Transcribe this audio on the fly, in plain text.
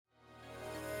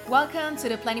Welcome to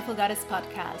the Plantiful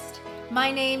podcast. My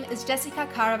name is Jessica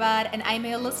Karavat and I'm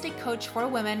a holistic coach for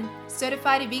women,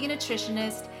 certified vegan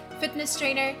nutritionist, fitness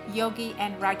trainer, yogi,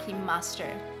 and Reiki master.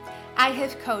 I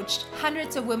have coached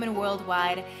hundreds of women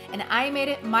worldwide, and I made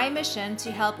it my mission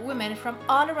to help women from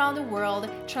all around the world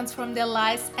transform their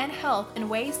lives and health in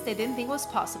ways they didn't think was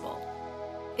possible.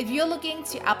 If you're looking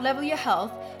to uplevel your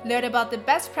health, learn about the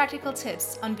best practical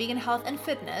tips on vegan health and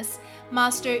fitness,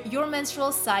 master your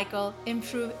menstrual cycle,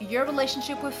 improve your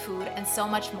relationship with food, and so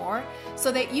much more,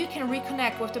 so that you can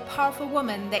reconnect with the powerful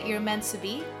woman that you're meant to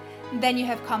be, then you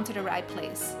have come to the right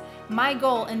place. My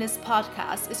goal in this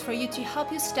podcast is for you to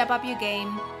help you step up your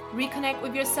game, reconnect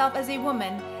with yourself as a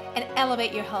woman, and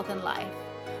elevate your health and life.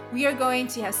 We are going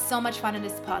to have so much fun in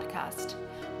this podcast.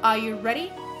 Are you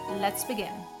ready? Let's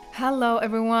begin. Hello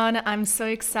everyone, I'm so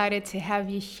excited to have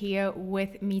you here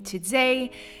with me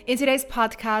today. In today's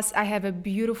podcast, I have a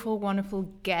beautiful, wonderful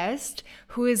guest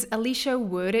who is Alicia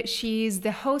Wood. She's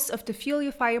the host of the Fuel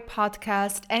Your Fire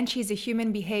podcast, and she's a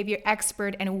human behavior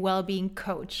expert and well-being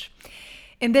coach.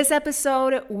 In this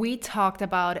episode, we talked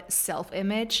about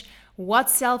self-image, what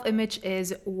self-image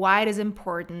is, why it is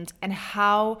important, and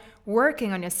how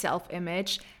working on your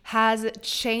self-image has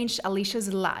changed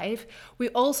Alicia's life. We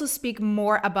also speak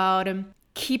more about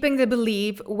keeping the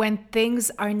belief when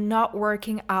things are not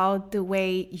working out the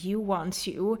way you want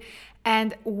to,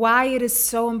 and why it is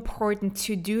so important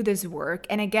to do this work.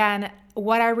 And again,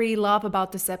 what I really love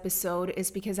about this episode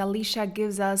is because Alicia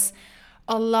gives us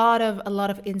a lot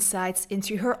of insights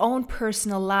into her own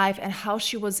personal life and how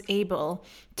she was able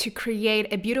to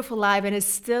create a beautiful life and is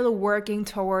still working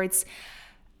towards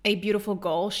a beautiful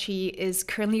goal. She is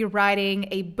currently writing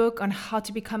a book on how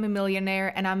to become a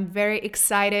millionaire, and I'm very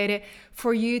excited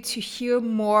for you to hear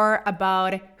more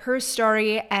about her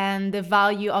story, and the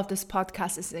value of this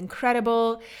podcast is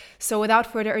incredible. So without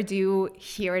further ado,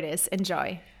 here it is.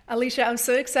 Enjoy. Alicia, I'm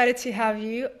so excited to have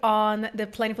you on the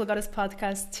Plantiful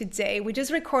podcast today. We just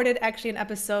recorded actually an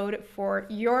episode for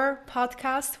your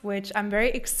podcast, which I'm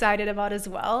very excited about as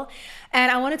well. And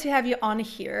I wanted to have you on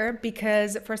here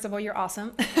because, first of all, you're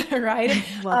awesome, right?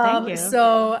 Well, thank you.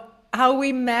 So how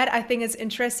we met, I think is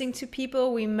interesting to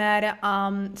people. We met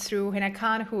through Hina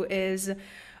Khan, who is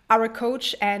our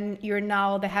coach, and you're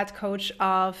now the head coach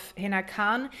of Hina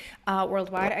Khan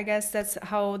worldwide. I guess that's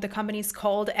how the company is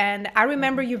called. And I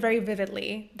remember you very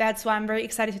vividly. That's why I'm very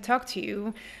excited to talk to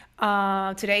you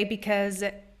today, because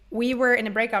we were in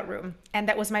a breakout room, and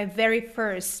that was my very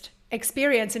first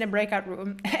experience in a breakout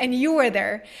room, and you were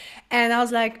there, and I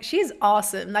was like, she's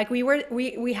awesome. Like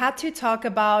we had to talk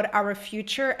about our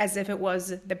future as if it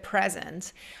was the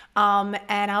present, and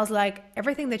I was like,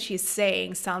 everything that she's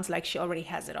saying sounds like she already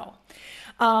has it all.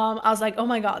 I was like, oh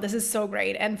my God, this is so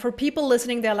great. And for people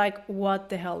listening, they're like, what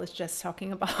the hell is Jess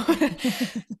talking about?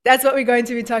 That's what we're going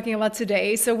to be talking about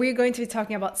today. So we're going to be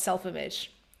talking about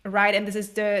self-image. Right. And this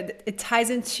is it ties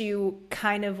into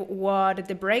kind of what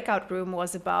the breakout room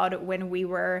was about when we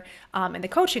were in the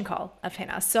coaching call of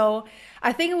Hina. So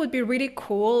I think it would be really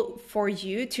cool for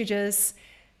you to just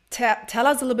tell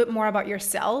us a little bit more about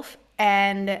yourself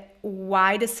and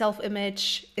why the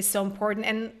self-image is so important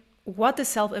and what the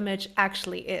self-image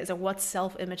actually is and what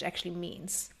self-image actually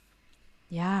means.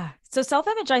 Yeah. So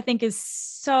self-image, I think, is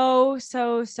so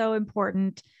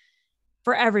important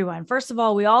for everyone. First of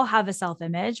all, we all have a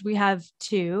self-image. We have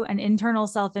two, an internal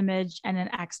self-image and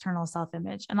an external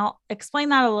self-image. And I'll explain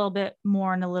that a little bit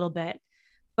more in a little bit.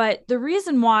 But the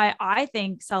reason why I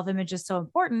think self-image is so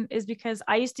important is because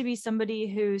I used to be somebody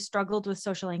who struggled with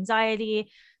social anxiety,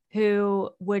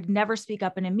 who would never speak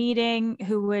up in a meeting,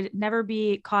 who would never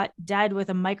be caught dead with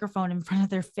a microphone in front of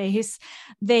their face.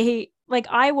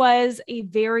 I was a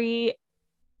very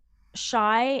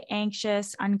shy,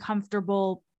 anxious,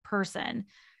 uncomfortable person.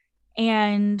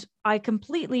 And I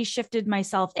completely shifted my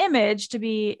self-image to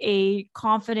be a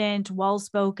confident,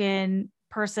 well-spoken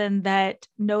person that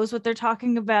knows what they're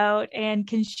talking about and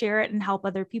can share it and help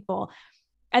other people.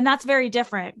 And that's very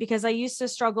different because I used to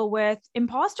struggle with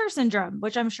imposter syndrome,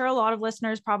 which I'm sure a lot of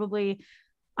listeners probably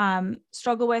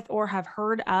struggle with or have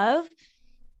heard of,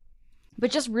 but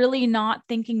just really not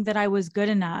thinking that I was good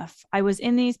enough. I was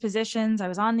in these positions, I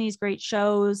was on these great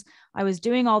shows, I was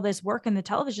doing all this work in the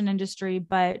television industry,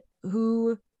 but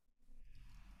who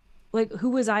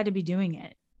was I to be doing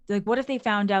it? Like, what if they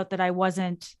found out that I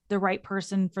wasn't the right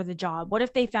person for the job? What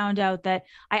if they found out that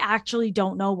I actually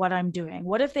don't know what I'm doing?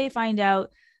 What if they find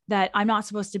out that I'm not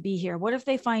supposed to be here? What if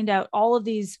they find out all of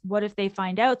these, what if they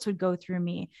find outs would go through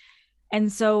me?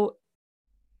 And so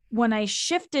when I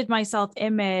shifted my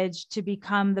self-image to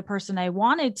become the person I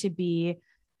wanted to be,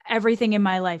 everything in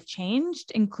my life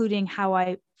changed, including how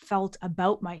I felt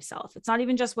about myself. It's not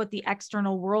even just what the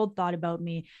external world thought about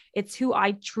me. It's who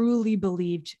I truly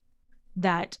believed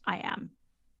that I am.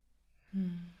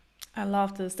 I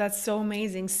love this. That's so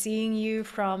amazing. Seeing you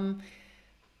from,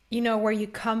 you know, where you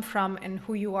come from and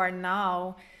who you are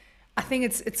now. I think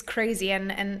it's crazy.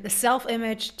 And the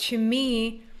self-image to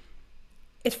me,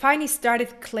 it finally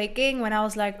started clicking when I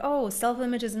was like, oh,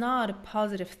 self-image is not a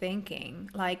positive thinking.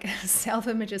 Like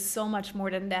self-image is so much more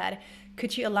than that.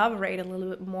 Could you elaborate a little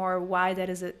bit more why that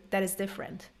is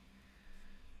different?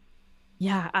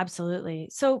 Yeah, absolutely.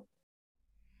 So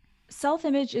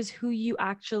self-image is who you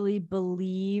actually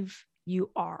believe you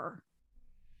are.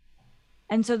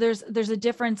 And so there's a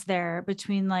difference there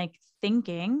between like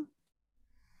thinking.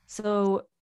 So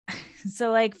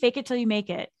so like fake it till you make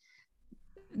it.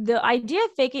 The idea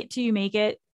of fake it till you make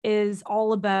it is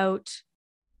all about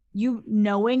you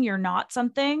knowing you're not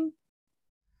something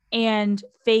and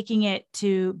faking it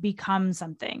to become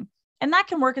something. And that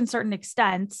can work in certain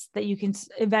extents that you can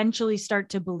eventually start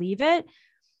to believe it.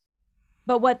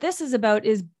 But what this is about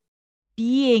is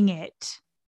being it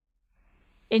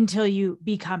until you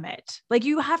become it. Like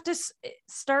you have to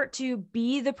start to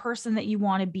be the person that you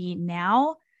want to be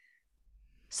now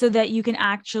so that you can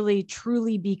actually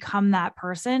truly become that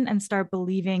person and start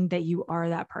believing that you are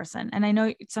that person. And I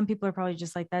know some people are probably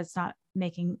just like, that's not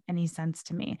making any sense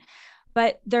to me.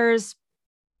 But there's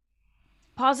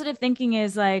positive thinking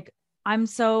is like, I'm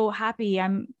so happy.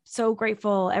 I'm so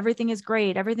grateful. Everything is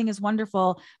great. Everything is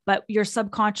wonderful. But your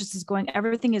subconscious is going,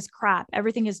 everything is crap.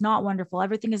 Everything is not wonderful.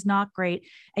 Everything is not great.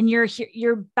 And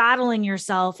you're battling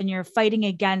yourself and you're fighting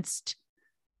against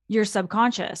your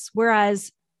subconscious.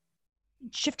 Whereas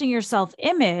shifting your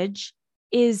self-image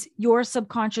is your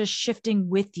subconscious shifting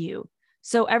with you.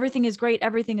 So everything is great.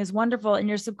 Everything is wonderful. And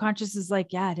your subconscious is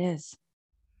like, yeah, it is.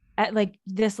 Like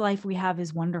this life we have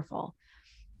is wonderful.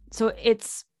 So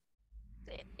it's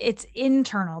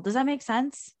internal. Does that make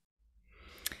sense?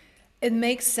 It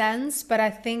makes sense, but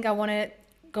I think I want to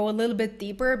go a little bit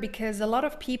deeper because a lot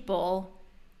of people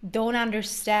don't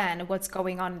understand what's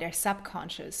going on in their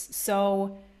subconscious.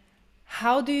 So,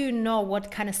 how do you know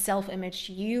what kind of self image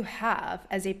you have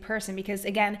as a person? Because,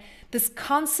 again, this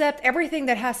concept, everything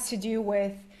that has to do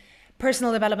with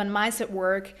personal development, mindset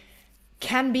work,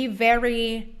 can be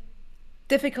very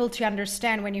difficult to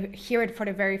understand when you hear it for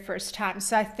the very first time.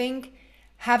 So, I think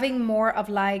having more of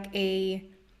like a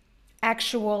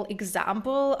actual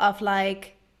example of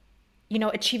like, you know,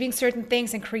 achieving certain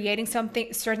things and creating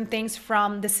something, certain things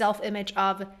from the self-image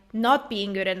of not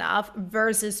being good enough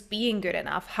versus being good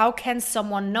enough. How can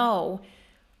someone know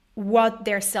what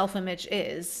their self-image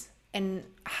is and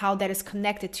how that is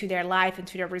connected to their life and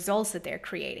to the results that they're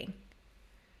creating?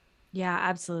 Yeah,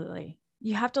 absolutely.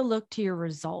 You have to look to your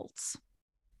results.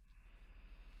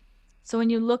 So when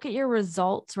you look at your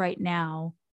results right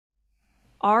now,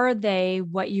 are they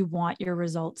what you want your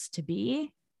results to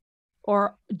be?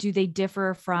 Or do they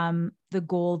differ from the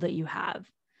goal that you have?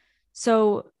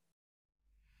 So,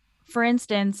 for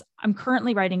instance, I'm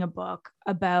currently writing a book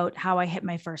about how I hit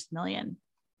my first million.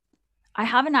 I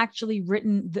haven't actually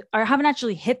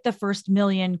hit the first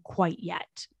million quite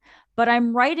yet, but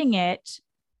I'm writing it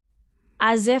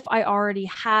as if I already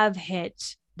have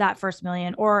hit that first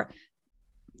million, or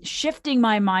shifting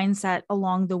my mindset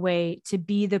along the way to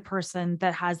be the person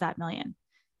that has that million.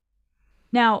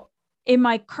 Now, in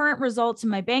my current results in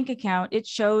my bank account, it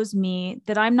shows me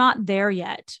that I'm not there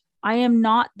yet. I am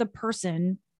not the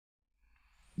person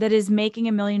that is making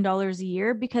 $1 million a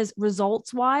year because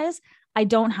results wise, I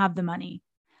don't have the money.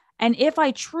 And if I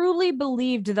truly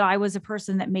believed that I was a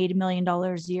person that made $1 million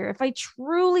a year, if I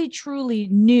truly, truly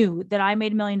knew that I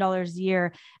made $1 million a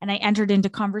year and I entered into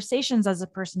conversations as a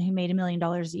person who made $1 million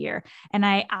a year, and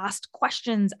I asked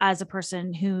questions as a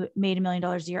person who made $1 million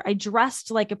a year, I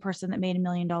dressed like a person that made $1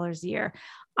 million a year,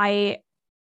 I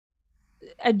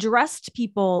addressed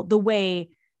people the way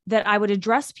that I would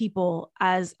address people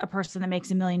as a person that makes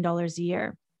 $1 million a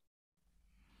year.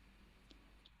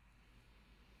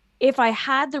 If I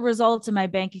had the results in my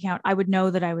bank account, I would know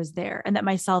that I was there and that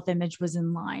my self-image was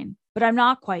in line, but I'm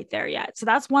not quite there yet. So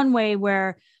that's one way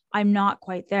where I'm not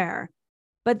quite there.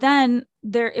 But then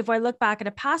if I look back at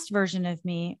a past version of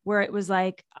me where it was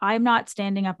like, I'm not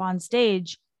standing up on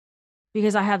stage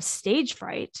because I have stage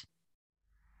fright.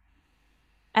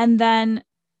 And then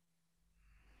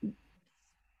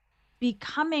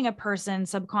becoming a person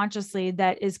subconsciously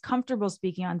that is comfortable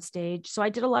speaking on stage. So I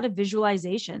did a lot of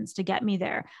visualizations to get me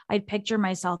there. I'd picture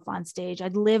myself on stage.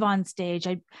 I'd live on stage.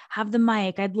 I'd have the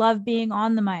mic. I'd love being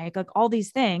on the mic, like all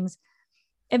these things.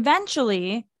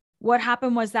 Eventually, what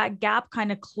happened was that gap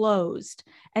kind of closed.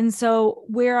 And so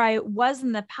where I was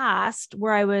in the past,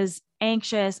 where I was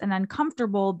anxious and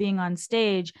uncomfortable being on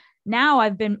stage, now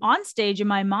I've been on stage in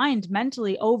my mind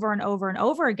mentally over and over and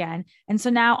over again. And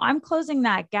so now I'm closing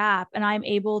that gap and I'm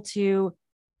able to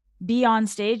be on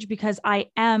stage because I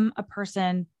am a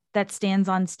person that stands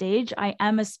on stage. I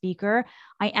am a speaker.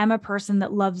 I am a person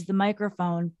that loves the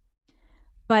microphone.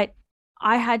 But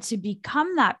I had to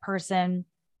become that person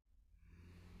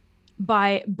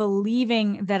by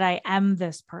believing that I am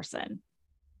this person.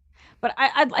 But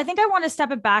I think I want to step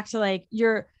it back to like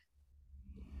your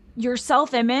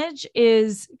self-image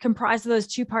is comprised of those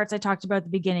two parts I talked about at the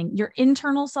beginning, your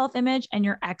internal self-image and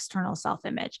your external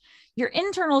self-image. Your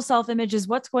internal self-image is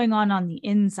what's going on the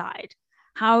inside,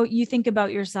 how you think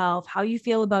about yourself, how you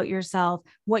feel about yourself,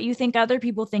 what you think other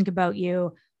people think about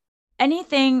you,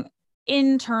 anything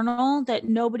internal that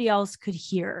nobody else could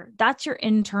hear. That's your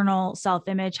internal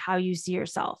self-image, how you see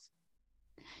yourself.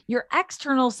 Your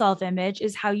external self-image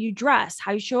is how you dress,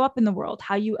 how you show up in the world,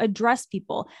 how you address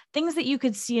people, things that you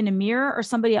could see in a mirror or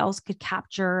somebody else could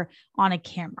capture on a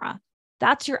camera.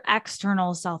 That's your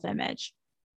external self-image.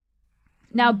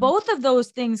 Now, both of those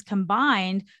things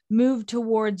combined move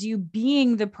towards you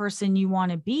being the person you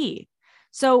want to be.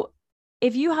 So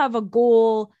if you have a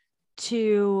goal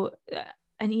to,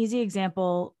 an easy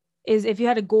example is if you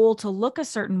had a goal to look a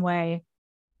certain way,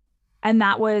 and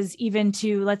that was even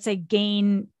to, let's say,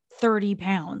 gain 30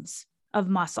 pounds of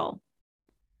muscle,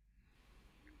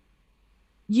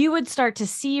 you would start to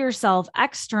see yourself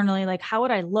externally, like, how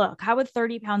would I look? How would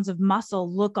 30 pounds of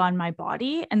muscle look on my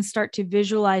body? And start to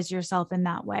visualize yourself in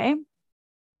that way.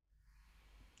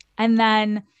 And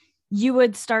then you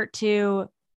would start to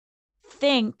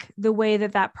think the way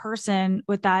that that person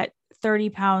with that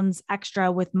 30 pounds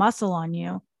extra with muscle on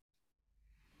you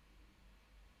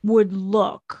would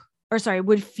look, or sorry,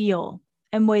 would feel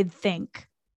and would think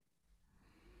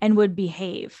and would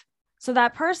behave. So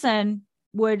that person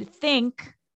would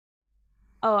think,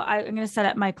 oh, I'm going to set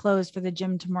up my clothes for the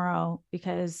gym tomorrow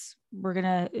because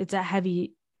it's a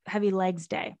heavy legs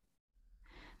day.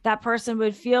 That person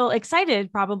would feel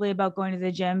excited probably about going to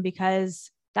the gym because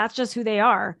that's just who they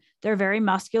are. They're a very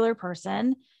muscular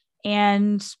person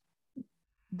and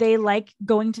they like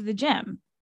going to the gym.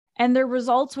 And their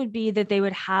results would be that they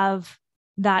would have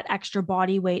that extra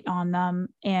body weight on them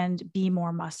and be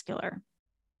more muscular.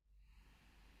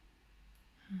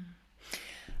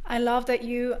 I love that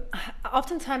you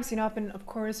oftentimes, I've been, of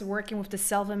course, working with the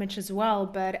self-image as well,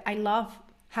 but I love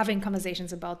having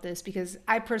conversations about this because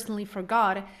I personally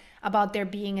forgot about there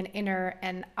being an inner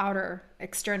and outer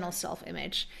external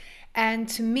self-image. And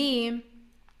to me,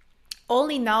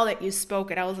 only now that you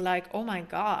spoke it, I was like, oh my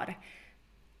God.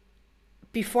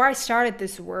 Before I started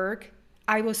this work,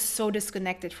 I was so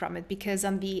disconnected from it because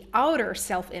on the outer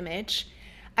self-image,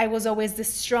 I was always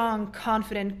this strong,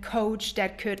 confident coach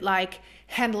that could like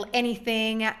handle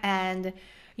anything. And,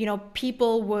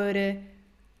 people would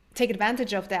take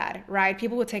advantage of that, right?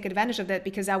 People would take advantage of that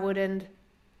because I wouldn't,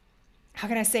 how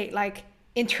can I say, like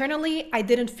internally, I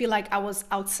didn't feel like I was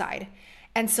outside.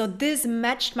 And so this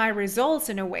matched my results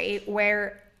in a way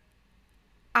where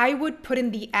I would put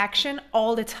in the action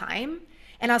all the time.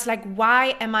 And I was like,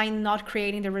 why am I not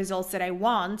creating the results that I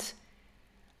want?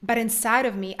 But inside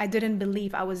of me, I didn't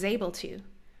believe I was able to,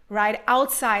 right?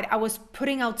 Outside, I was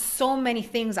putting out so many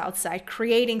things outside,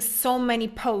 creating so many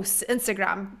posts,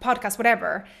 Instagram, podcasts,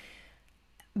 whatever.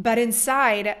 But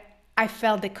inside, I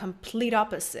felt the complete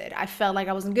opposite. I felt like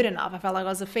I wasn't good enough. I felt like I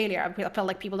was a failure. I felt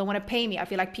like people don't want to pay me. I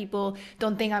feel like people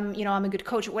don't think I'm a good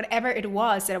coach, whatever it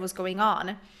was that was going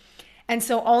on. And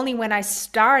so only when I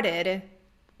started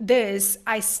this,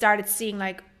 I started seeing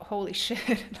like, holy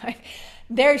shit, like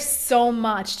there's so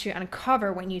much to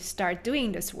uncover when you start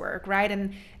doing this work, right?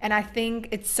 And I think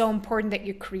it's so important that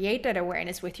you create that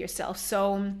awareness with yourself.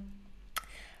 So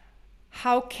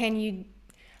how can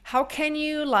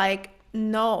you like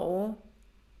know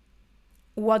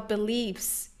what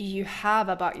beliefs you have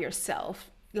about yourself?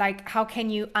 Like, how can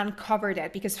you uncover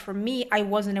that? Because for me, I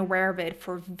wasn't aware of it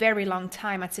for a very long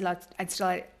time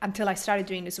until I started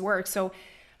doing this work. So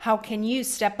how can you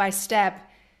step by step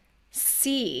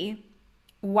see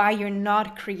why you're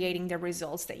not creating the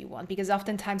results that you want? Because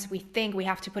oftentimes we think we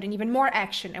have to put in even more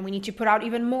action and we need to put out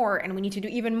even more and we need to do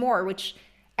even more, which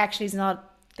actually is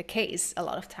not the case a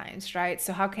lot of times, right?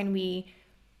 So how can we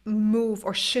move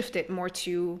or shift it more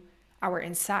to our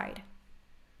inside?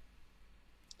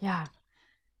 Yeah.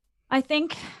 I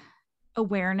think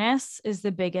awareness is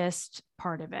the biggest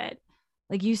part of it.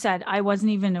 Like you said, I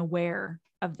wasn't even aware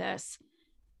of this.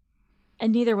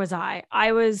 And neither was I.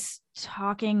 I was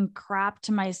talking crap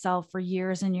to myself for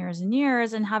years and years and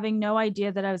years and having no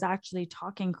idea that I was actually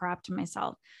talking crap to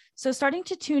myself. So starting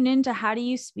to tune into how do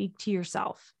you speak to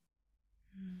yourself?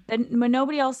 Then when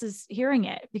nobody else is hearing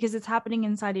it because it's happening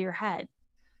inside of your head.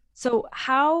 So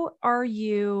how are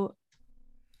you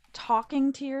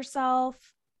talking to yourself?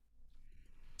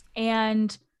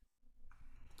 And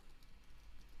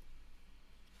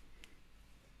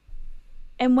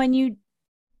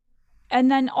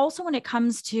then also when it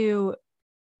comes to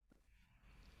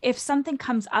if something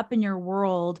comes up in your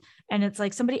world and it's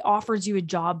like somebody offers you a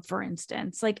job, for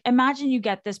instance, like imagine you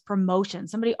get this promotion,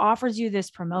 somebody offers you this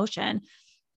promotion.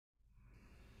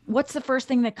 What's the first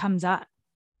thing that comes up?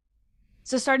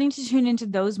 So starting to tune into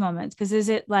those moments, because is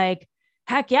it like,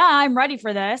 heck yeah, I'm ready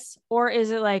for this? Or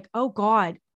is it like, oh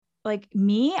God, like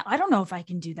me, I don't know if I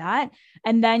can do that.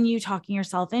 And then you talking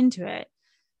yourself into it.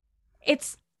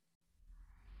 It's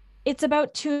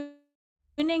about tuning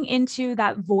into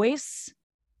that voice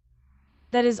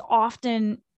that is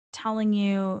often telling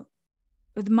you,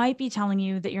 it might be telling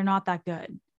you that you're not that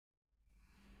good.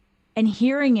 And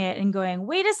hearing it and going,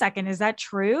 wait a second, is that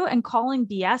true? And calling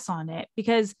BS on it.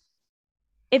 Because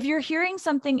if you're hearing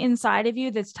something inside of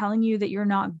you that's telling you that you're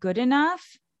not good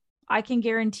enough, I can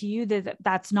guarantee you that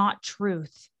that's not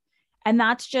truth. And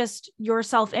that's just your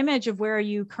self-image of where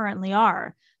you currently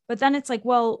are. But then it's like,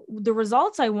 well, the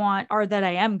results I want are that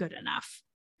I am good enough.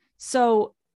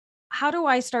 So how do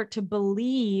I start to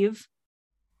believe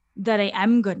that I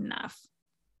am good enough?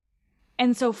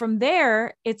 And so from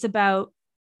there, it's about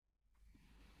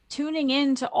tuning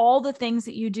into all the things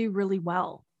that you do really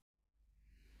well,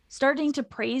 starting to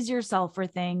praise yourself for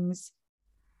things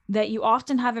that you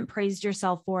often haven't praised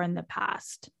yourself for in the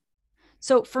past.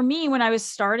 So for me, when I was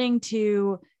starting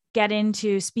to get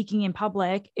into speaking in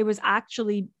public, it was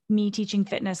actually me teaching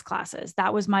fitness classes.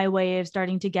 That was my way of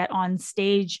starting to get on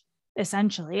stage.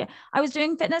 Essentially, I was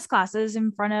doing fitness classes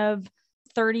in front of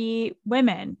 30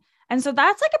 women. And so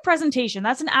that's like a presentation.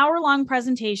 That's an hour-long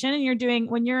presentation. And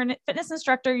when you're a fitness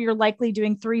instructor, you're likely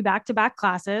doing 3 back-to-back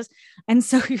classes. And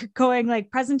so you're going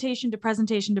like presentation to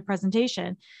presentation to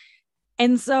presentation.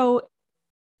 And so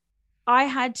I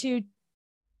had to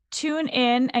tune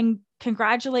in and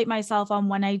congratulate myself on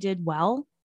when I did well,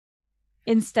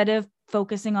 instead of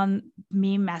focusing on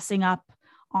me messing up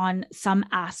on some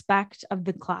aspect of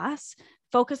the class,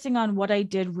 focusing on what I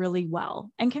did really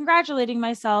well and congratulating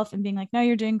myself and being like, no,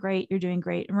 you're doing great. You're doing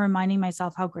great. And reminding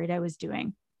myself how great I was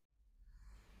doing.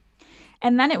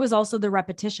 And then it was also the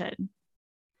repetition.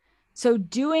 So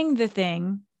doing the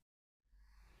thing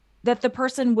that the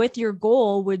person with your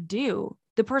goal would do,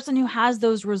 the person who has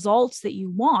those results that you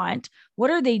want, what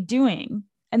are they doing?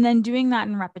 And then doing that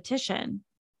in repetition.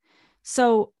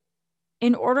 So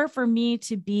in order for me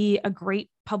to be a great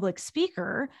public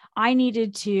speaker, I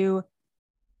needed to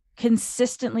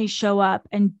consistently show up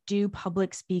and do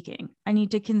public speaking. I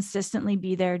need to consistently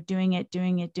be there doing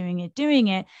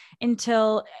it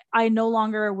until I no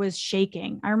longer was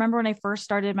shaking. I remember when I first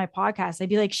started my podcast, I'd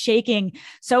be like shaking,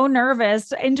 so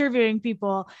nervous, interviewing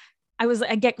people.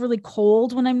 I get really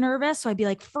cold when I'm nervous. So I'd be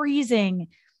like freezing.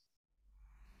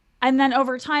 And then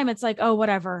over time, it's like, oh,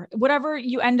 whatever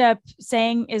you end up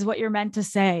saying is what you're meant to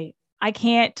say. I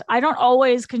don't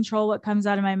always control what comes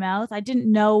out of my mouth. I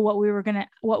didn't know what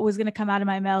was going to come out of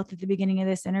my mouth at the beginning of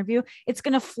this interview. It's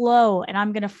going to flow and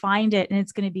I'm going to find it and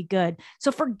it's going to be good.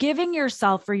 So forgiving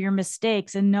yourself for your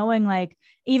mistakes and knowing like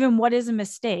even what is a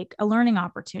mistake, a learning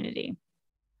opportunity.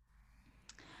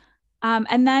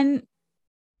 And then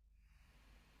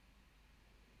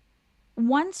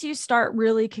once you start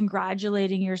really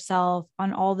congratulating yourself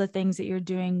on all the things that you're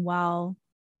doing well,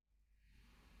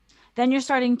 then you're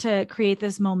starting to create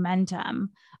this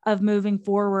momentum of moving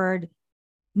forward,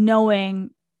 knowing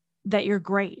that you're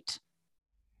great,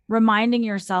 reminding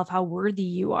yourself how worthy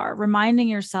you are, reminding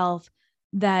yourself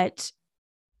that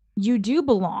you do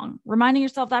belong, reminding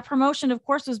yourself that promotion, of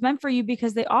course, was meant for you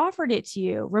because they offered it to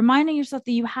you, reminding yourself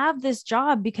that you have this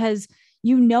job because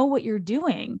you know what you're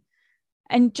doing.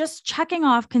 And just checking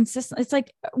off consistently. It's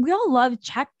like we all love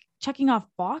checking off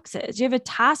boxes. You have a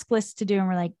task list to do and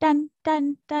we're like, done,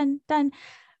 done, done, done.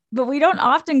 But we don't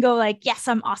often go like, yes,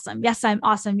 I'm awesome. Yes, I'm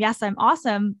awesome. Yes, I'm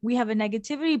awesome. We have a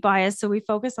negativity bias. So we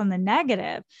focus on the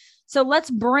negative. So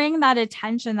let's bring that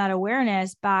attention, that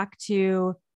awareness back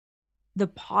to the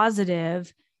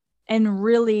positive and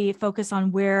really focus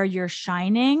on where you're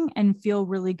shining and feel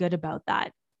really good about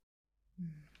that.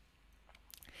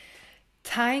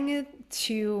 Tying it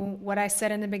to what I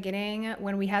said in the beginning,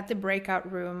 when we had the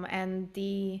breakout room and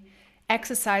the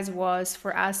exercise was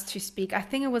for us to speak, I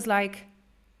think it was like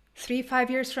 3, 5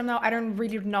 years from now, I don't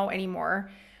really know anymore,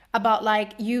 about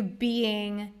like you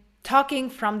talking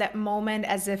from that moment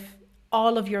as if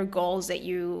all of your goals that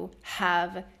you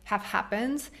have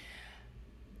happened.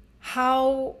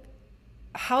 How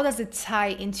how does it tie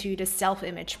into the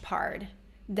self-image part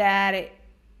that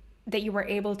that you were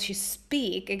able to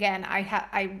speak again?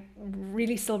 I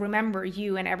really still remember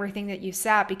you and everything that you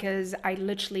said, because I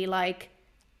literally like,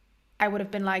 I would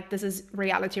have been like, this is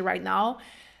reality right now.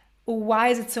 Why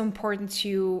is it so important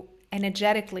to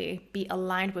energetically be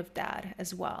aligned with that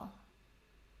as well?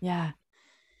 Yeah.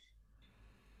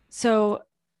 So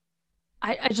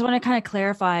I just want to kind of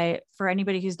clarify for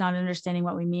anybody who's not understanding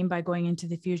what we mean by going into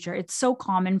the future. It's so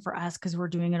common for us because we're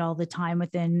doing it all the time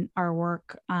within our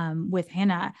work with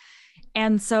Hannah.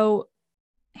 And so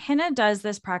Hannah does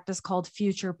this practice called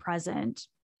future present.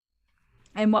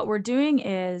 And what we're doing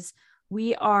is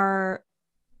we are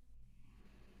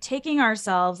taking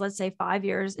ourselves, let's say 5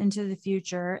 years into the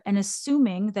future, and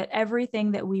assuming that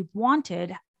everything that we've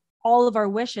wanted, all of our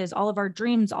wishes, all of our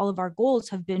dreams, all of our goals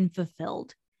have been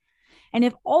fulfilled. And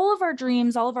if all of our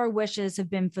dreams, all of our wishes have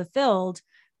been fulfilled,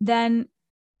 then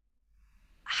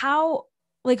how,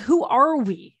 like, who are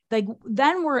we? Like,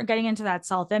 then we're getting into that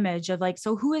self image of like,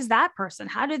 so who is that person?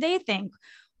 How do they think?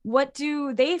 What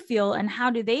do they feel? And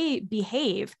how do they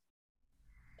behave?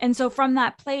 And so from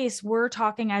that place, we're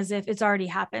talking as if it's already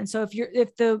happened. So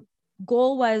if the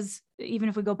goal was, even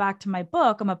if we go back to my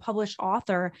book, I'm a published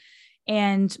author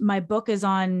and my book is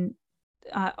on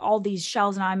all these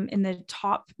shelves and I'm in the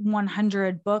top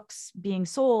 100 books being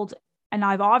sold. And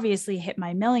I've obviously hit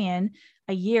my million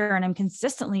a year and I'm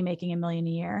consistently making a million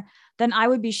a year, then I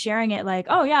would be sharing it like,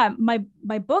 oh yeah, my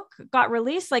book got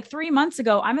released like 3 months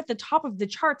ago. I'm at the top of the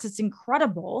charts. It's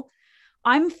incredible.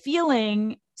 I'm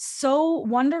feeling so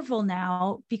wonderful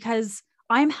now because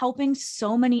I'm helping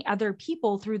so many other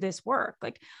people through this work.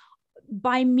 Like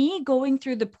by me going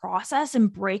through the process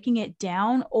and breaking it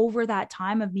down over that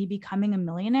time of me becoming a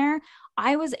millionaire,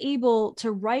 I was able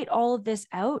to write all of this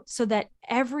out so that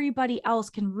everybody else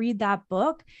can read that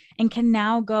book and can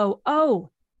now go,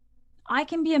 oh, I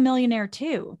can be a millionaire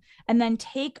too. And then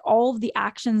take all of the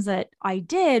actions that I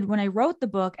did when I wrote the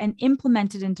book and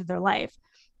implement it into their life.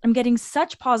 I'm getting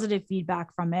such positive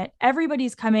feedback from it.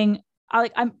 Everybody's coming.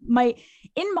 My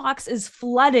inbox is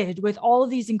flooded with all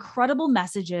of these incredible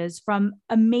messages from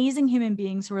amazing human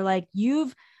beings who are like,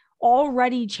 you've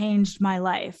already changed my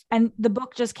life. And the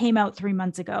book just came out 3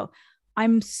 months ago.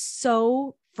 I'm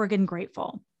so friggin'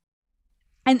 grateful.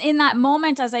 And in that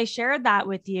moment, as I shared that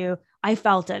with you, I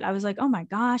felt it. I was like, oh my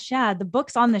gosh, yeah, the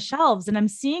book's on the shelves and I'm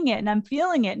seeing it and I'm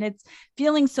feeling it and it's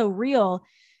feeling so real.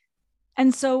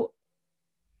 And so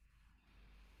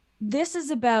this is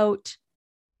about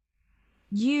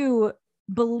you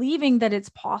believing that it's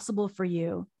possible for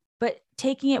you, but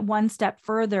taking it one step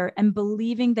further and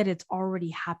believing that it's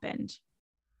already happened.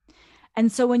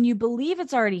 And so when you believe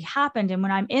it's already happened, and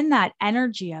when I'm in that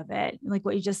energy of it, like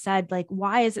what you just said, like,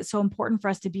 why is it so important for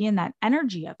us to be in that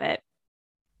energy of it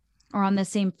or on the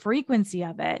same frequency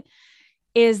of it?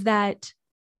 Is that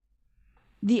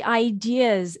the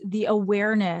ideas, the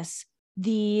awareness,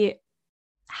 the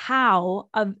how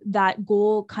of that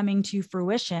goal coming to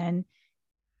fruition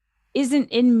isn't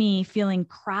in me feeling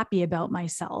crappy about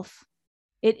myself.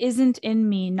 It isn't in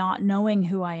me not knowing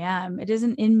who I am. It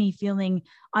isn't in me feeling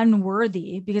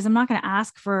unworthy, because I'm not going to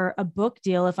ask for a book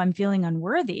deal if I'm feeling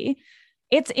unworthy.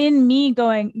 It's in me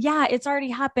going, yeah, it's already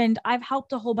happened. I've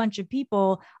helped a whole bunch of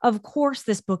people. Of course,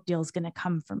 this book deal is going to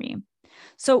come for me.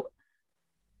 So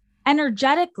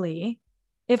energetically,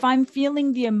 if I'm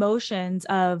feeling the emotions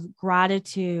of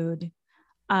gratitude,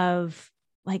 of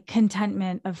like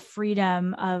contentment, of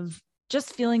freedom, of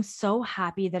just feeling so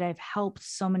happy that I've helped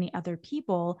so many other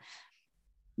people,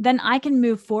 then I can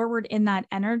move forward in that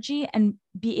energy and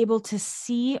be able to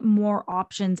see more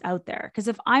options out there. Because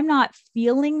if I'm not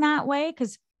feeling that way,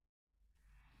 because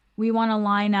we want to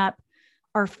line up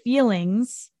our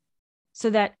feelings so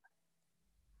that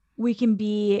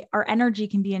our energy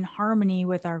can be in harmony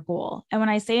with our goal. And when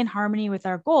I say in harmony with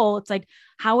our goal, it's like,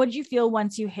 how would you feel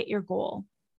once you hit your goal?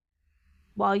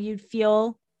 Well, you'd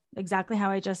feel exactly how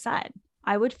I just said.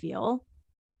 I would feel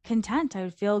content. I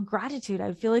would feel gratitude. I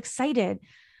would feel excited.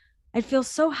 I'd feel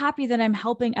so happy that I'm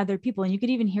helping other people. And you could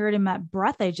even hear it in that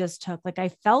breath I just took. Like I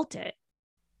felt it.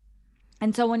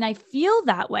 And so when I feel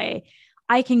that way,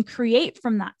 I can create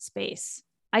from that space.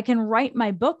 I can write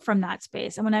my book from that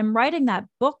space. And when I'm writing that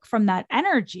book from that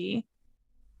energy,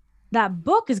 that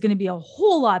book is going to be a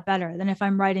whole lot better than if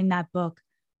I'm writing that book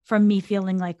from me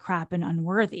feeling like crap and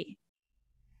unworthy.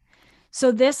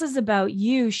 So this is about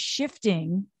you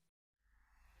shifting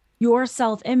your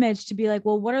self-image to be like,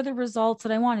 well, what are the results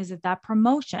that I want? Is it that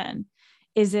promotion?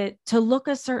 Is it to look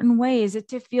a certain way? Is it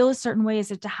to feel a certain way?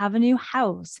 Is it to have a new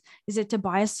house? Is it to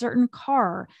buy a certain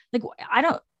car? Like,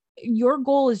 your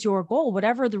goal is your goal.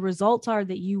 Whatever the results are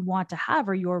that you want to have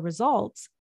are your results.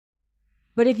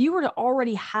 But if you were to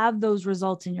already have those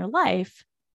results in your life,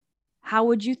 how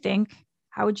would you think?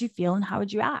 How would you feel? And how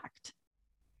would you act?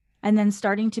 And then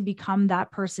starting to become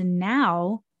that person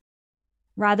now,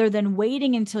 rather than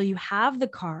waiting until you have the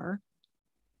car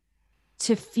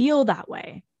to feel that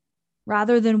way,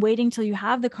 rather than waiting till you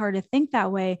have the car to think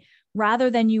that way, rather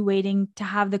than you waiting to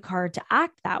have the car to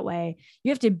act that way.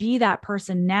 You have to be that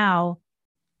person now.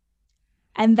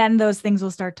 And then those things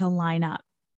will start to line up.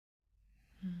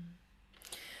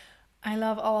 I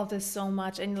love all of this so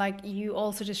much. And like you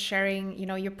also just sharing,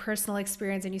 your personal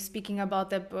experience and you speaking about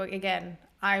the book again.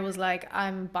 I was like,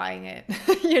 I'm buying it.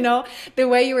 The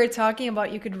way you were talking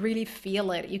about, you could really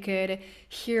feel it. You could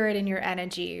hear it in your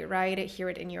energy, right? Hear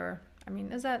it in your,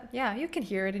 yeah, you can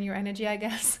hear it in your energy, I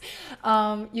guess.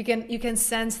 You can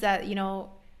sense that,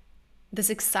 this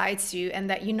excites you and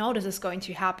that this is going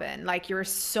to happen. Like you're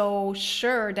so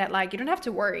sure that like, you don't have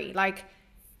to worry. Like,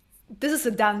 this is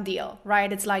a done deal,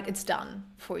 right? It's like, it's done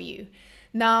for you.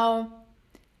 Now,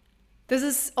 this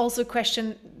is also a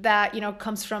question that,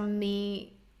 comes from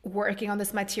me working on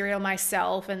this material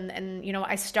myself. And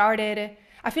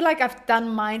I feel like I've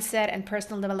done mindset and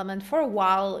personal development for a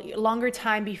while, longer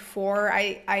time before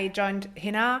I joined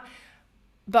Hina.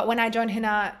 But when I joined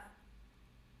Hina,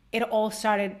 it all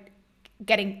started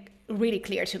getting really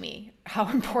clear to me how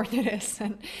important it is.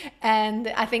 And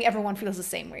I think everyone feels the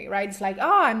same way, right? It's like,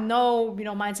 oh, I know,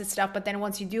 mindset stuff. But then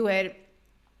once you do it,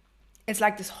 it's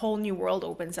like this whole new world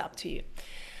opens up to you.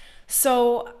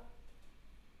 So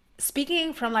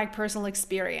speaking from like personal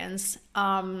experience,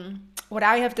 what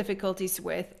I have difficulties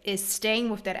with is staying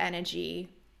with that energy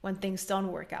when things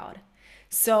don't work out.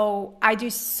 So I do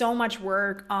so much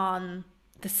work on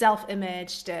the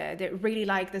self-image, the really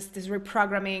like this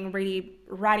reprogramming, really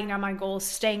writing down my goals,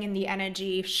 staying in the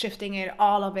energy, shifting it,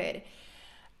 all of it.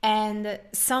 And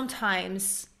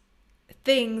sometimes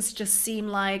things just seem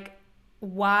like,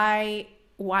 why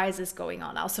is this going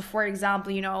on now? So for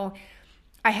example,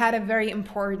 I had a very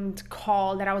important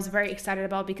call that I was very excited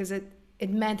about because it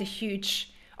meant a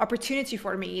huge opportunity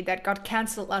for me that got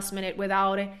canceled last minute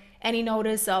without any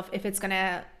notice of if it's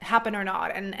gonna happen or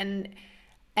not. And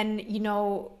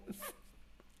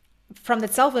from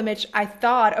that self-image, I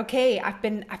thought, okay, I've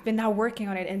been now working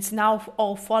on it and it's now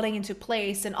all falling into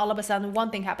place, and all of a sudden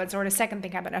one thing happens, or the second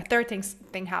thing happens, or third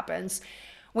thing happens.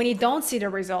 When you don't see the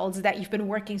results that you've been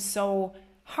working so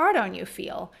hard on, you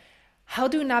feel. How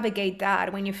do you navigate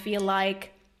that when you feel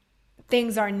like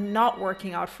things are not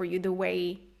working out for you the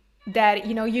way that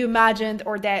you imagined,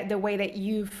 or that the way that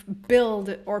you've built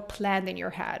or planned in your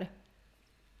head?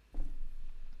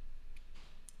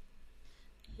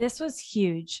 This was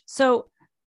huge. So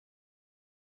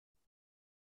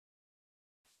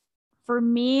for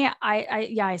me,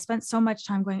 I spent so much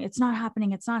time going, it's not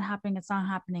happening. It's not happening. It's not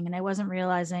happening. And I wasn't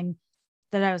realizing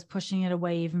that I was pushing it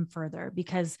away even further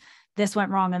because this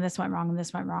went wrong and this went wrong and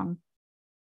this went wrong.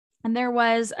 And there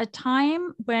was a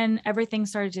time when everything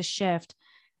started to shift.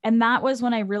 And that was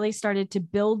when I really started to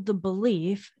build the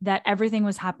belief that everything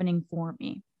was happening for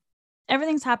me.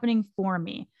 Everything's happening for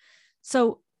me.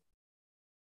 So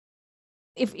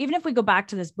even if we go back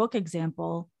to this book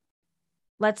example,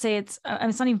 let's say it's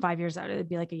not even 5 years out, it'd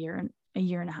be like a year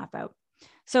and a half out.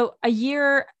 So a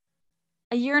year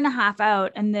and a half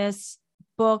out, and this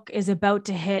book is about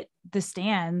to hit the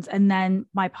stands, and then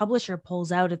my publisher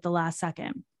pulls out at the last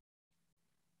second.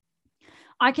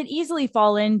 I could easily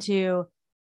fall into,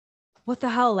 what the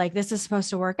hell, like this is supposed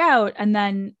to work out, and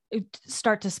then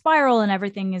start to spiral and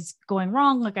everything is going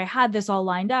wrong. Like I had this all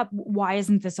lined up. Why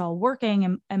isn't this all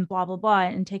working? And blah, blah, blah,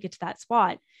 and take it to that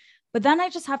spot. But then I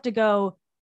just have to go,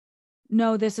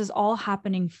 no, this is all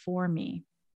happening for me.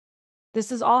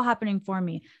 This is all happening for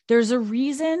me. There's a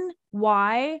reason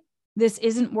why this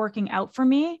isn't working out for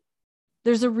me.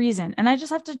 There's a reason. And I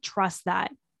just have to trust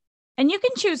that. And you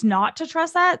can choose not to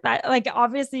trust that. That, like,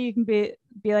 obviously you can be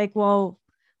like, well,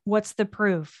 what's the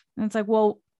proof? And it's like,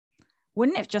 well,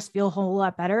 wouldn't it just feel a whole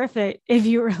lot better if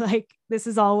you were like, this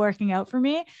is all working out for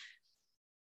me?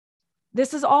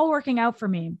 This is all working out for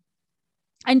me.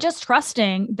 And just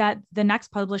trusting that the next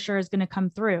publisher is going to come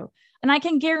through. And I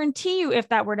can guarantee you, if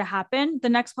that were to happen, the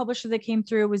next publisher that came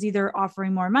through was either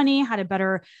offering more money, had a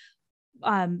better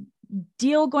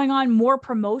deal going on, more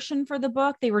promotion for the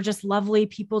book. They were just lovely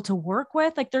people to work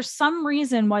with. Like there's some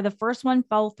reason why the first one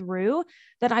fell through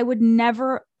that I would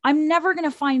never I'm never going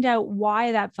to find out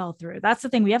why that fell through. That's the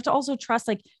thing. We have to also trust,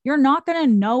 like, you're not going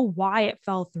to know why it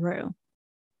fell through,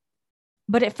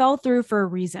 but it fell through for a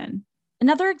reason.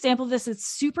 Another example of this is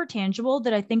super tangible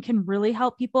that I think can really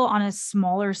help people on a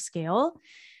smaller scale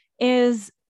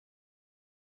is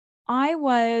I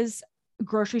was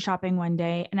grocery shopping one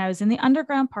day and I was in the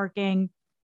underground parking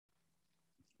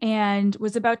and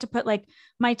was about to put like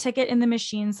my ticket in the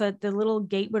machine so that the little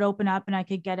gate would open up and I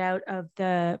could get out of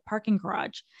the parking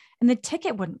garage, and the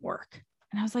ticket wouldn't work.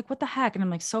 And I was like, what the heck? And I'm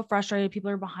like, so frustrated.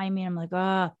 People are behind me. And I'm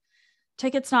like,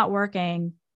 ticket's not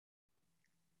working.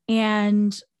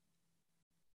 And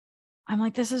I'm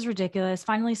like, this is ridiculous.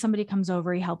 Finally, somebody comes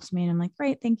over, he helps me. And I'm like,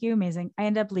 great, thank you. Amazing. I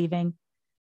end up leaving.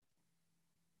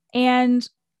 And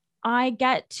I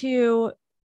get to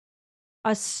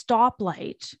a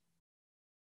stoplight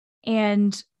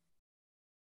and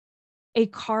a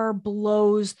car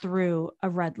blows through a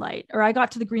red light, or I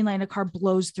got to the green light and a car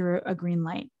blows through a green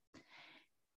light.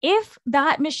 If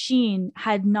that machine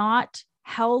had not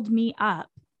held me up,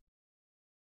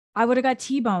 I would have got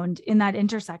T-boned in that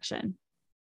intersection.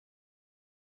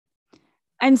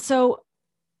 And so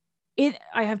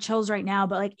I have chills right now,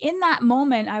 but like in that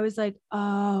moment, I was like,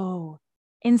 oh,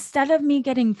 instead of me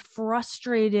getting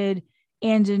frustrated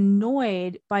and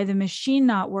annoyed by the machine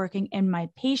not working and my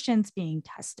patience being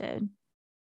tested,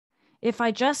 if I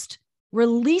just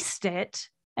released it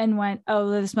and went,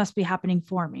 oh, this must be happening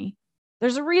for me.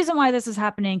 There's a reason why this is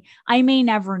happening. I may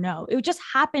never know. It just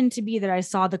happened to be that I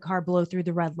saw the car blow through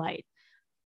the red light.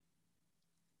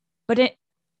 But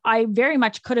I very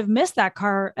much could have missed that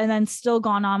car and then still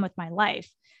gone on with my life.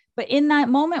 But in that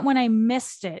moment when I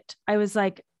missed it, I was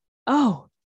like, oh,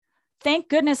 thank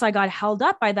goodness I got held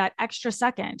up by that extra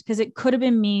second, because it could have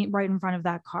been me right in front of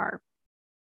that car.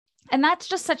 And that's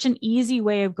just such an easy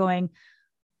way of going,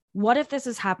 what if this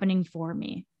is happening for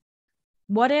me?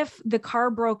 What if the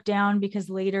car broke down because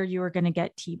later you were going to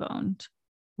get T-boned?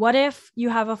 What if you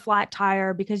have a flat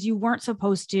tire because you weren't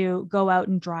supposed to go out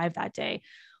and drive that day?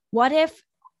 What if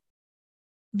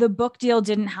the book deal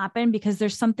didn't happen because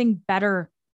there's something better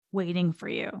waiting for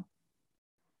you?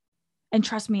 And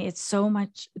trust me, it's so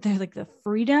much, there's like the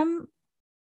freedom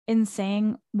in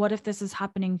saying, what if this is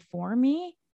happening for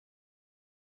me,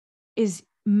 is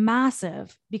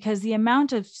massive, because the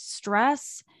amount of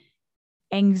stress,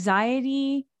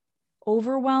 anxiety,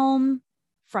 overwhelm,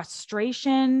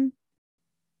 frustration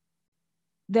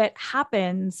that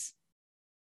happens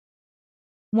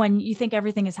when you think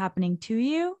everything is happening to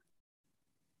you,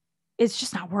 it's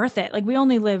just not worth it. Like, we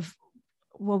only live,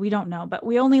 well, we don't know, but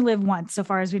we only live once so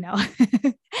far as we know.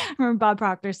 I remember Bob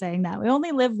Proctor saying that we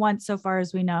only live once so far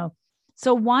as we know.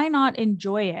 So why not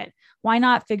enjoy it? Why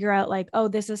not figure out like, oh,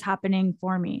 this is happening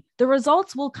for me? The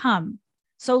results will come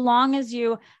so long as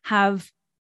you have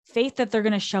faith that they're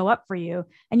going to show up for you.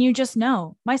 And you just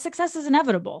know my success is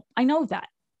inevitable. I know that.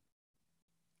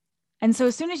 And so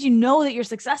as soon as you know that your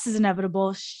success is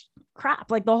inevitable, crap,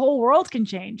 like the whole world can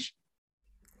change.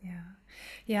 Yeah.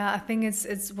 Yeah, I think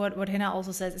it's what Hina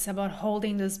also says. It's about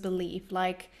holding this belief.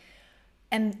 Like,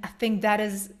 and I think that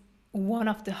is one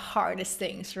of the hardest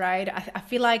things, right? I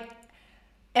feel like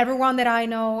everyone that I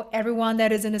know, everyone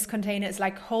that is in this container is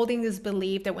like holding this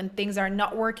belief that when things are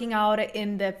not working out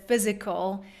in the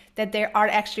physical, that they are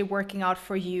actually working out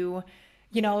for you,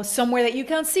 you know, somewhere that you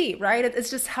can't see, right? It's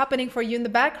just happening for you in the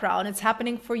background. It's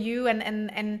happening for you,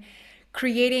 and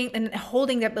creating and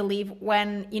holding that belief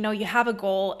when, you know, you have a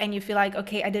goal and you feel like,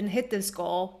 okay, I didn't hit this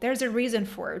goal. There's a reason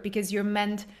for it, because you're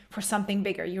meant for something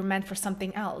bigger. You're meant for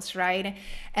something else, right?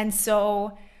 And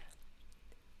so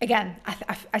again,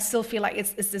 I still feel like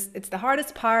it's the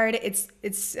hardest part.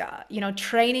 It's you know,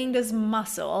 training this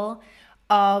muscle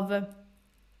of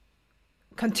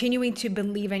continuing to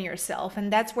believe in yourself,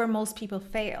 and that's where most people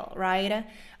fail, right?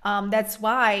 That's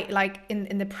why, like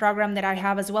in the program that I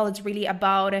have as well, it's really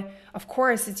about, of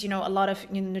course, it's, you know, a lot of,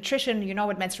 you know, nutrition, you know,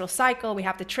 with menstrual cycle, we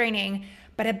have the training,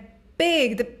 but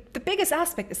the biggest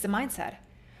aspect is the mindset.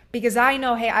 Because I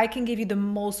know, hey, I can give you the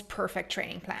most perfect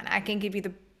training plan. I can give you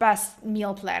the best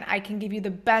meal plan. I can give you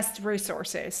the best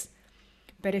resources.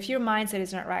 But if your mindset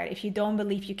is not right, if you don't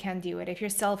believe you can do it, if your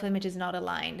self-image is not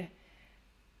aligned,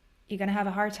 you're going to have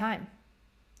a hard time,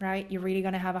 right? You're really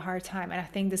going to have a hard time. And I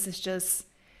think this is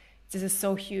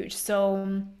so huge.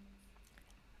 So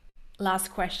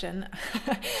last question.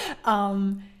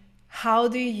 How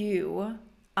do you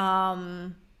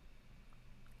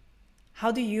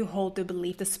hold the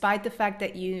belief, despite the fact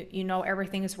that you know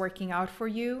everything is working out for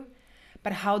you,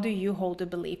 but how do you hold the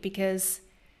belief? Because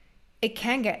it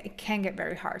can get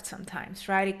very hard sometimes,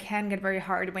 right? It can get very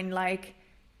hard when, like,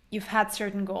 you've had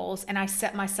certain goals, and I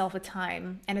set myself a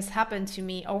time, and it's happened to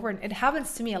me it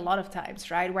happens to me a lot of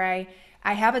times, right? Where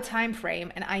I have a time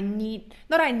frame, and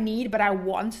but I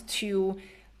want to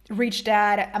reach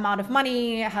that amount of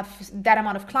money, have that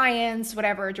amount of clients,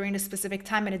 whatever, during a specific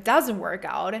time, and it doesn't work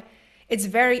out. It's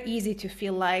very easy to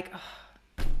feel like,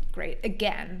 oh, great,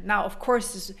 again. Now, of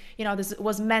course, this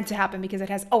was meant to happen because it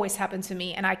has always happened to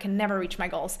me and I can never reach my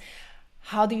goals.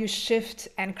 How do you shift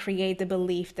and create the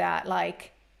belief that,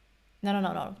 like,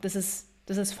 no, this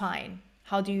is fine?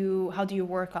 How do you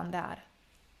work on that?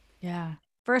 Yeah.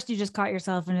 First, you just caught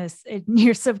yourself in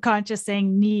your subconscious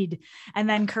saying need, and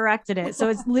then corrected it. So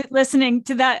it's listening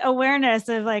to that awareness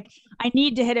of like, I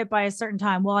need to hit it by a certain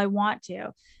time. Well, I want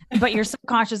to, but your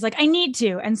subconscious like, I need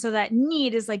to. And so that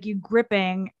need is like you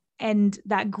gripping, and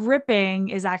that gripping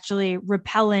is actually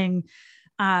repelling.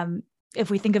 If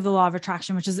we think of the law of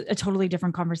attraction, which is a totally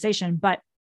different conversation, but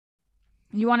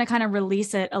you want to kind of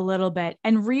release it a little bit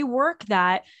and rework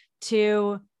that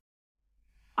to,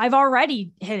 I've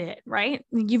already hit it, right?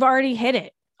 You've already hit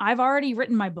it. I've already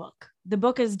written my book. The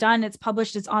book is done. It's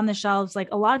published. It's on the shelves. Like,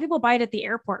 a lot of people buy it at the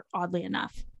airport, oddly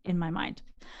enough, in my mind.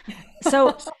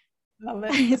 So, Love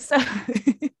it.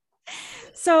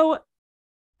 so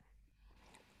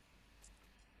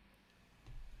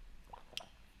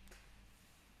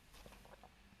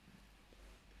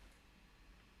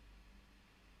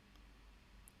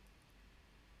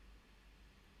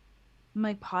I'm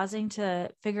like pausing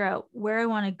to figure out where I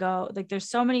want to go. Like, there's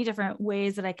so many different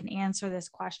ways that I can answer this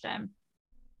question.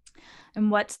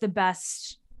 And what's going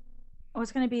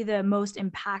to be the most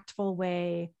impactful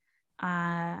way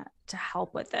to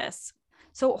help with this?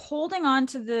 So holding on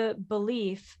to the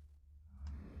belief,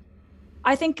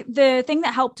 I think the thing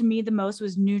that helped me the most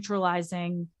was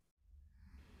neutralizing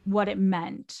what it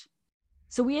meant.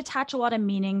 So we attach a lot of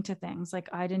meaning to things like,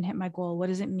 I didn't hit my goal. What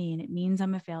does it mean? It means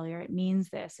I'm a failure. It means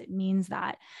this, it means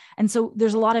that. And so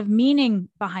there's a lot of meaning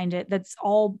behind it. That's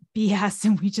all BS.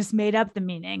 And we just made up the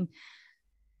meaning.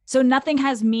 So nothing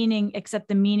has meaning except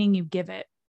the meaning you give it.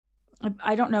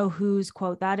 I don't know whose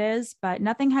quote that is, but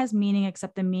nothing has meaning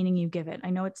except the meaning you give it. I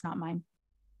know it's not mine.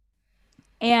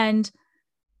 And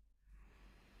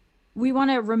we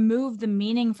want to remove the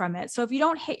meaning from it. So if you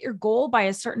don't hit your goal by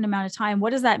a certain amount of time,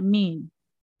 what does that mean?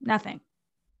 Nothing.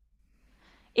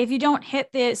 If you don't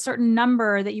hit the certain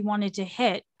number that you wanted to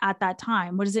hit at that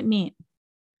time, what does it mean?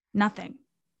 Nothing.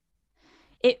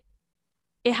 It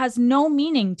has no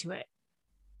meaning to it.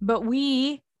 But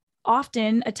we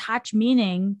often attach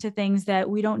meaning to things that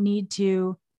we don't need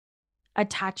to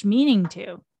attach meaning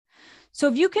to. So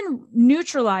if you can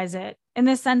neutralize it in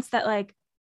the sense that, like,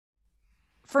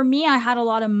 for me, I had a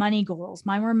lot of money goals.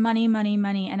 Mine were money, money,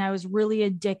 money. And I was really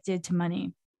addicted to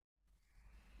money.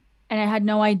 And I had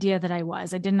no idea that I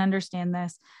was. I didn't understand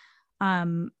this.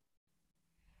 Hannah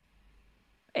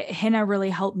really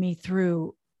helped me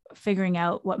through figuring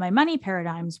out what my money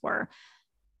paradigms were.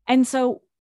 And so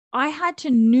I had to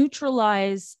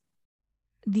neutralize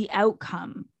the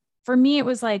outcome. For me, it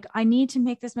was like, I need to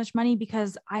make this much money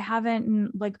because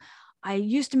I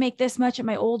used to make this much at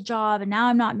my old job, and now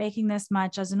I'm not making this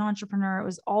much as an entrepreneur. It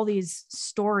was all these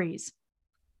stories.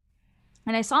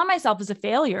 And I saw myself as a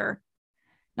failure,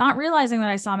 not realizing that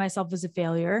I saw myself as a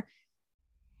failure,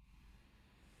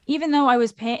 even though I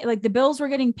was paying, like, the bills were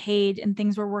getting paid and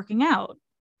things were working out.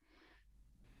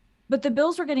 But the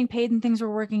bills were getting paid and things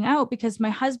were working out because my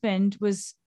husband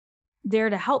was there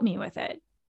to help me with it.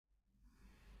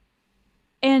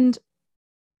 And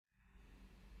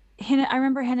I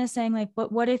remember Hannah saying, like, but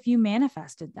what if you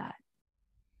manifested that?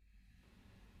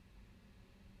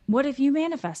 What if you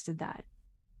manifested that?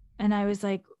 And I was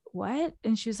like, what?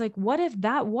 And she was like, what if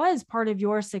that was part of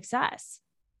your success?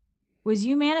 Was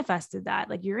you manifested that?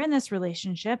 Like, you're in this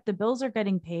relationship, the bills are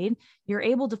getting paid, you're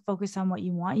able to focus on what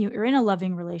you want, you're in a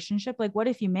loving relationship. Like, what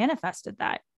if you manifested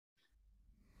that?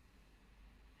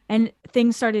 And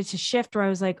things started to shift where I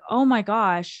was like, oh my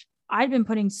gosh, I'd been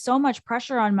putting so much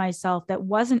pressure on myself that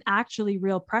wasn't actually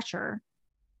real pressure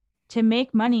to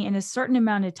make money in a certain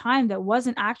amount of time that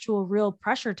wasn't actual real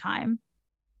pressure time.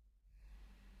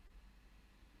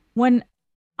 When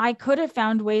I could have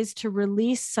found ways to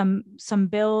release some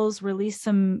bills,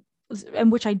 and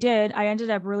which I did. I ended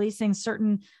up releasing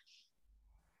certain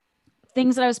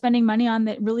things that I was spending money on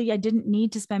that really I didn't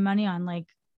need to spend money on, like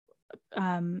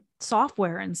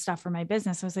software and stuff for my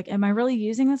business. I was like, am I really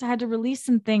using this? I had to release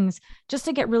some things just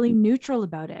to get really neutral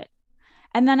about it.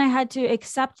 And then I had to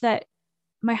accept that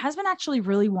my husband actually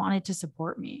really wanted to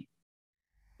support me.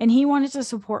 And he wanted to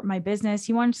support my business.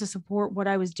 He wanted to support what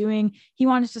I was doing. He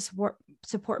wanted to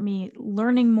support me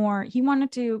learning more. He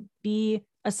wanted to be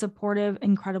a supportive,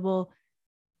 incredible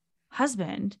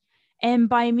husband. And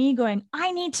by me going,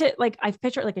 I need to, like, I've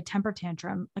pictured like a temper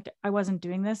tantrum. Like I wasn't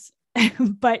doing this,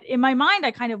 but in my mind,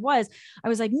 I kind of was. I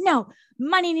was like, no,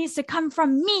 money needs to come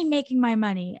from me making my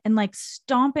money, and like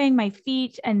stomping my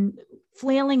feet and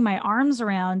flailing my arms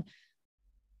around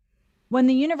when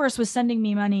the universe was sending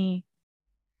me money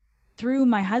through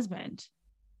my husband.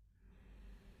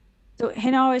 So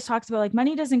Hannah always talks about like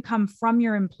money doesn't come from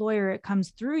your employer, it comes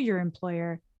through your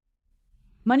employer.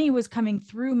 Money was coming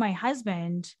through my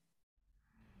husband,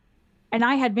 and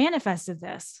I had manifested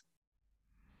this.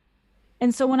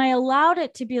 And so when I allowed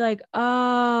it to be like,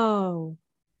 oh,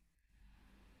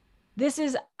 this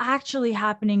is actually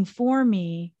happening for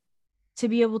me, to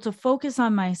be able to focus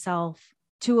on myself,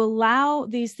 to allow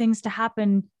these things to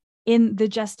happen in the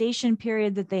gestation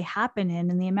period that they happen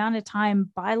in, and the amount of time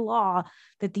by law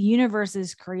that the universe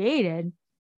is created,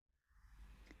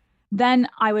 then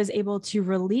I was able to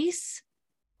release.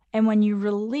 And when you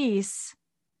release,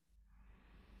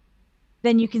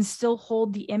 then you can still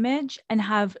hold the image and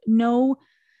have no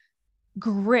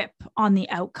grip on the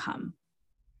outcome.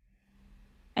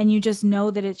 And you just know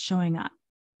that it's showing up.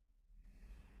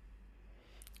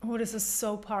 Oh, this is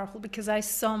so powerful, because I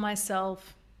saw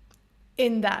myself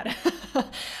in that.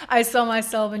 I saw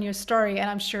myself in your story, and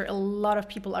I'm sure a lot of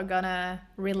people are gonna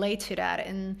relate to that.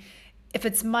 And if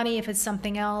it's money, if it's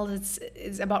something else,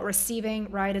 it's about receiving,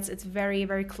 right? It's very,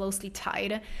 very closely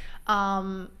tied.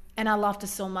 And I loved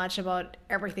this so much about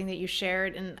everything that you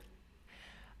shared. And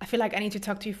I feel like I need to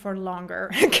talk to you for longer,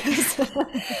 because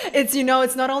it's,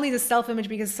 it's not only the self-image,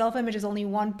 because self-image is only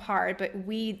one part, but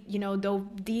we,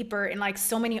 dove deeper in like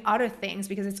so many other things,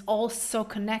 because it's all so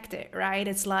connected, right?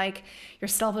 It's like your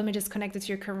self-image is connected to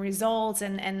your current results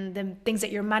and the things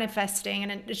that you're manifesting,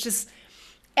 and it's just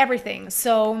everything.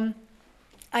 So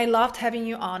I loved having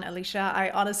you on, Alicia. I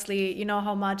honestly,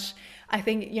 how much I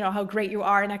think, how great you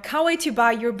are. And I can't wait to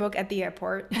buy your book at the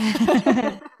airport.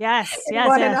 Yes. In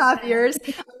 1.5 years.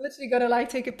 I'm literally going to like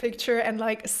take a picture and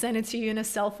like send it to you in a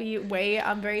selfie way.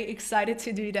 I'm very excited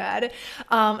to do that.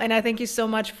 And I thank you so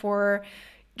much for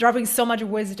dropping so much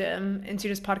wisdom into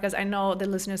this podcast. I know the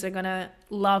listeners are going to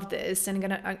love this and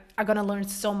are going to learn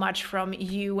so much from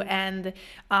you and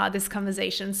this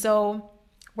conversation. So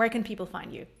where can people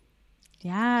find you?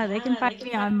 Yeah, they can find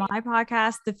me on my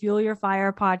podcast, the Fuel Your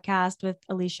Fire podcast with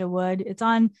Alicia Wood. It's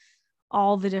on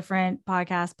all the different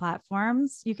podcast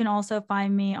platforms. You can also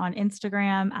find me on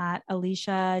Instagram at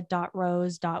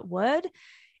alicia.rose.wood.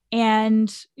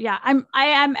 And yeah, I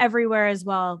am everywhere as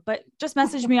well, but just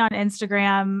message me on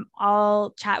Instagram.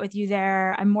 I'll chat with you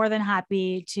there. I'm more than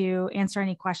happy to answer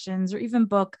any questions or even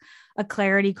book a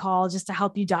clarity call just to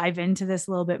help you dive into this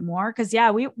a little bit more. Cause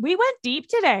yeah, we went deep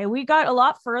today. We got a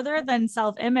lot further than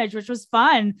self-image, which was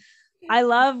fun. I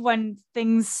love when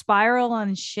things spiral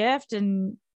and shift,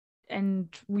 and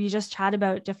we just chat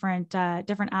about different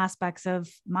aspects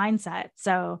of mindset.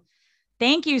 So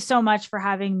thank you so much for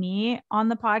having me on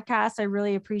the podcast. I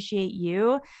really appreciate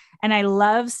you. And I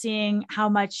love seeing how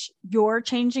much you're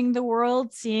changing the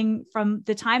world. Seeing from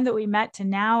the time that we met to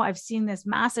now, I've seen this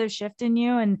massive shift in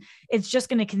you, and it's just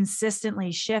going to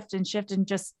consistently shift. And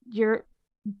just, you're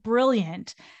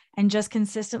brilliant. And just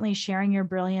consistently sharing your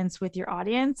brilliance with your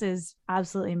audience is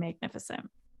absolutely magnificent.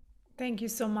 Thank you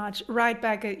so much. Right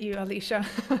back at you, Alicia.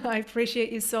 I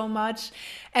appreciate you so much.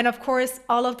 And of course,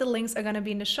 all of the links are going to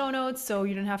be in the show notes, so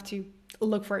you don't have to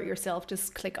look for it yourself.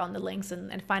 Just click on the links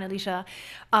and find Alicia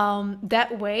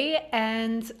that way.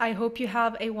 And I hope you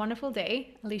have a wonderful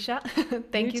day, Alicia.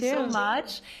 Thank you so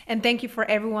much. And thank you for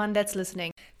everyone that's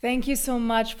listening. Thank you so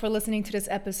much for listening to this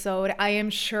episode. I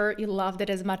am sure you loved it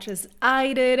as much as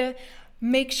I did.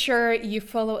 Make sure you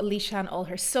follow Alicia on all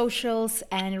her socials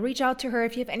and reach out to her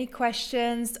if you have any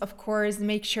questions. Of course,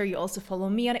 make sure you also follow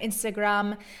me on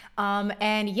Instagram.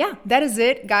 And yeah, that is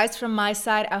it, guys, from my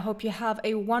side. I hope you have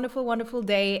a wonderful, wonderful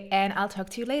day, and I'll talk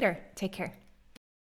to you later. Take care.